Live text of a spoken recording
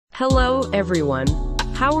Hello everyone.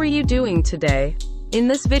 How are you doing today? In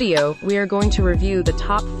this video, we are going to review the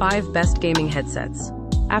top 5 best gaming headsets.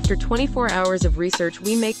 After 24 hours of research,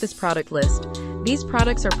 we make this product list. These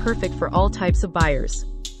products are perfect for all types of buyers.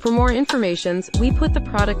 For more information, we put the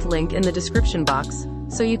product link in the description box,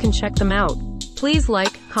 so you can check them out. Please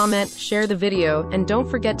like, comment, share the video, and don't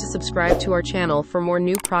forget to subscribe to our channel for more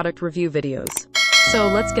new product review videos. So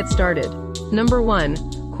let's get started. Number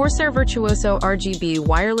 1. Corsair Virtuoso RGB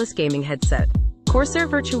Wireless Gaming Headset. Corsair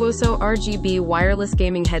Virtuoso RGB Wireless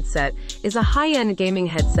Gaming Headset is a high-end gaming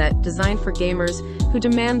headset designed for gamers who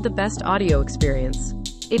demand the best audio experience.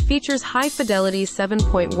 It features high-fidelity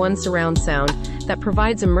 7.1 surround sound that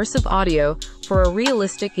provides immersive audio for a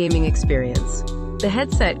realistic gaming experience. The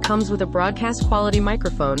headset comes with a broadcast-quality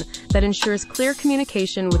microphone that ensures clear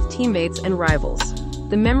communication with teammates and rivals.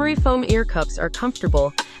 The memory foam ear cups are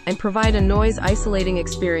comfortable and provide a noise-isolating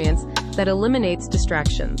experience that eliminates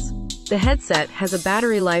distractions. The headset has a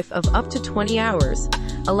battery life of up to 20 hours,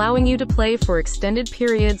 allowing you to play for extended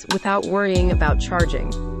periods without worrying about charging.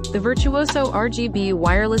 The Virtuoso RGB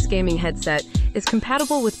wireless gaming headset is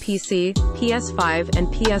compatible with PC, PS5, and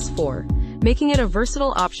PS4, making it a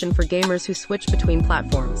versatile option for gamers who switch between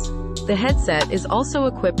platforms. The headset is also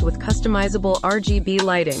equipped with customizable RGB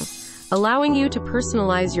lighting, allowing you to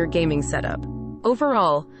personalize your gaming setup.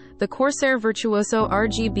 Overall, the Corsair Virtuoso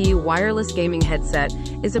RGB wireless gaming headset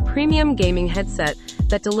is a premium gaming headset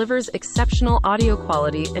that delivers exceptional audio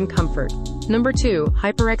quality and comfort. Number 2.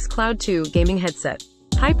 HyperX Cloud 2 Gaming Headset.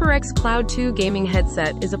 HyperX Cloud 2 Gaming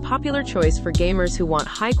Headset is a popular choice for gamers who want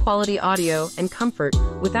high-quality audio and comfort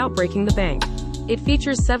without breaking the bank. It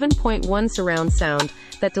features 7.1 surround sound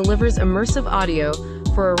that delivers immersive audio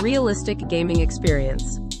for a realistic gaming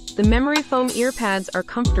experience. The memory foam earpads are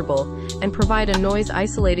comfortable and provide a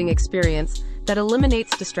noise-isolating experience that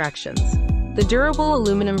eliminates distractions. The durable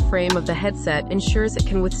aluminum frame of the headset ensures it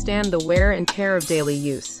can withstand the wear and tear of daily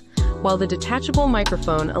use, while the detachable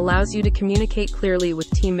microphone allows you to communicate clearly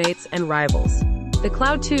with teammates and rivals. The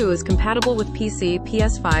Cloud 2 is compatible with PC,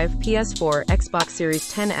 PS5, PS4, Xbox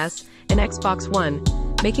Series X, and Xbox One,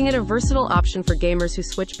 making it a versatile option for gamers who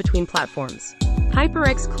switch between platforms.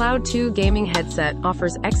 HyperX Cloud 2 gaming headset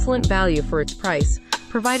offers excellent value for its price,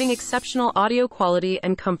 providing exceptional audio quality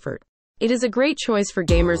and comfort. It is a great choice for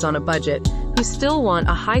gamers on a budget who still want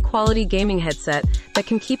a high-quality gaming headset that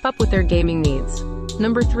can keep up with their gaming needs.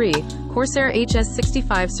 Number 3. Corsair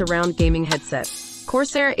HS65 Surround Gaming Headset.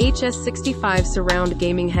 Corsair HS65 Surround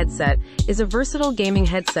Gaming Headset is a versatile gaming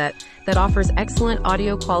headset that offers excellent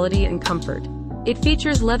audio quality and comfort. It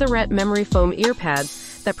features leatherette memory foam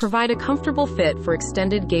earpads that provide a comfortable fit for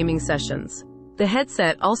extended gaming sessions. The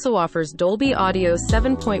headset also offers Dolby Audio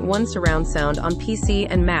 7.1 surround sound on PC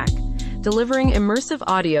and Mac, delivering immersive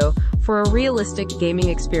audio for a realistic gaming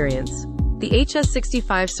experience. The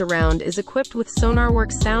HS65 Surround is equipped with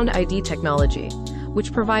SonarWorks Sound ID technology,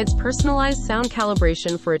 which provides personalized sound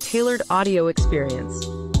calibration for a tailored audio experience.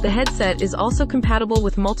 The headset is also compatible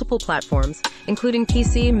with multiple platforms, including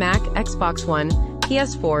PC, Mac, Xbox One,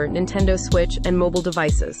 PS4, Nintendo Switch, and mobile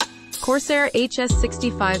devices. Corsair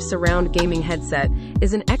HS65 Surround Gaming Headset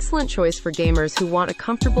is an excellent choice for gamers who want a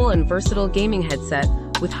comfortable and versatile gaming headset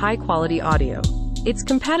with high-quality audio. Its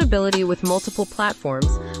compatibility with multiple platforms,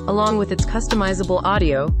 along with its customizable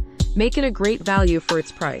audio, make it a great value for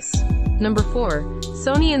its price. Number 4.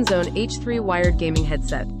 Sony-INZONE H3 Wired Gaming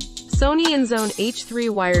Headset. Sony-INZONE H3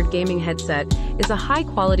 Wired Gaming Headset is a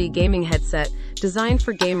high-quality gaming headset designed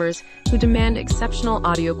for gamers who demand exceptional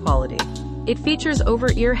audio quality. It features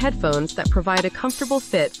over-ear headphones that provide a comfortable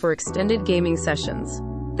fit for extended gaming sessions.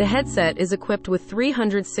 The headset is equipped with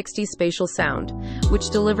 360 spatial sound, which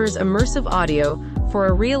delivers immersive audio for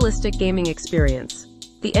a realistic gaming experience.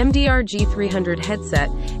 The MDR G300 headset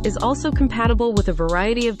is also compatible with a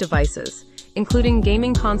variety of devices, including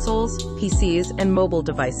gaming consoles, PCs, and mobile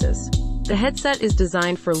devices. The headset is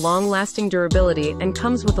designed for long-lasting durability and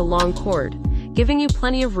comes with a long cord, giving you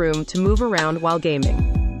plenty of room to move around while gaming.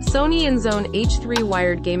 Sony-INZONE H3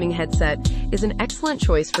 Wired Gaming Headset is an excellent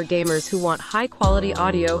choice for gamers who want high-quality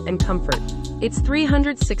audio and comfort. Its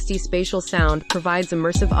 360 spatial sound provides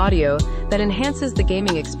immersive audio that enhances the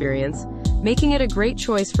gaming experience, making it a great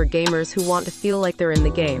choice for gamers who want to feel like they're in the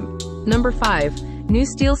game. Number 5. New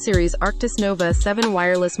SteelSeries Arctis Nova 7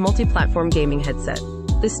 Wireless Multi-Platform Gaming Headset.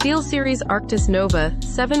 The SteelSeries Arctis Nova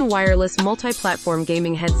 7 Wireless Multi-Platform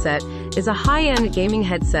Gaming Headset is a high-end gaming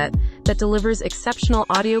headset that delivers exceptional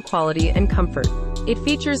audio quality and comfort. It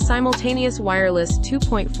features simultaneous wireless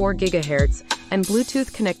 2.4 GHz and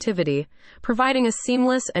Bluetooth connectivity, providing a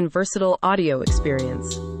seamless and versatile audio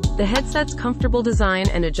experience. The The headset's comfortable design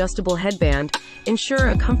and adjustable headband ensure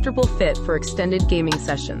a comfortable fit for extended gaming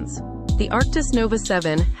sessions. The Arctis Nova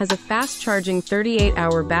 7 has a fast-charging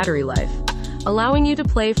 38-hour battery life, allowing you to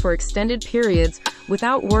play for extended periods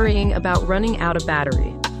without worrying about running out of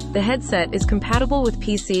battery. The headset is compatible with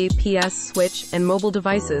PC, PS, Switch, and mobile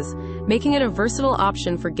devices, making it a versatile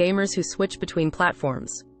option for gamers who switch between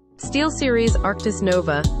platforms. SteelSeries Arctis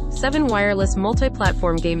Nova 7 wireless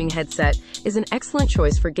multi-platform gaming headset is an excellent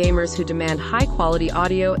choice for gamers who demand high-quality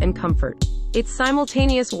audio and comfort. Its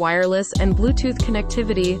simultaneous wireless and Bluetooth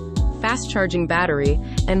connectivity, fast-charging battery,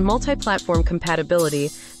 and multi-platform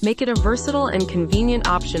compatibility make it a versatile and convenient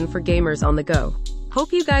option for gamers on the go.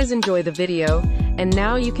 Hope you guys enjoy the video, and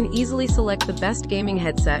now you can easily select the best gaming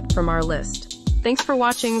headset from our list. Thanks for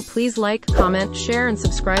watching. Please like, comment, share, and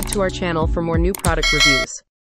subscribe to our channel for more new product reviews.